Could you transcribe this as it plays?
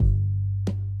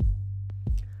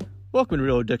Welcome to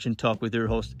Real Addiction Talk with your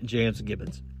host, James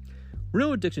Gibbons.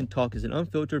 Real Addiction Talk is an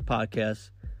unfiltered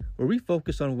podcast where we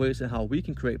focus on ways and how we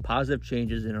can create positive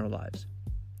changes in our lives.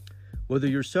 Whether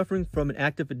you're suffering from an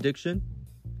active addiction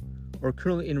or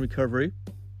currently in recovery,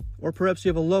 or perhaps you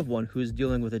have a loved one who is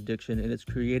dealing with addiction and it's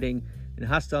creating a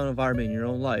hostile environment in your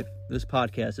own life, this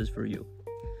podcast is for you.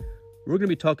 We're going to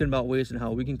be talking about ways and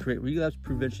how we can create relapse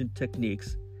prevention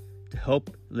techniques to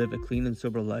help live a clean and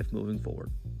sober life moving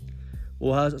forward.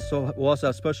 We'll also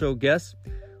have special guests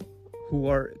who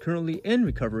are currently in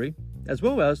recovery, as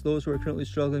well as those who are currently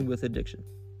struggling with addiction.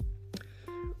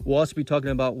 We'll also be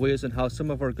talking about ways and how some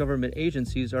of our government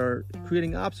agencies are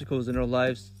creating obstacles in our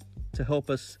lives to help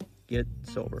us get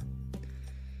sober.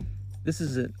 This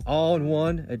is an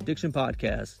all-in-one addiction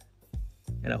podcast,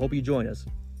 and I hope you join us.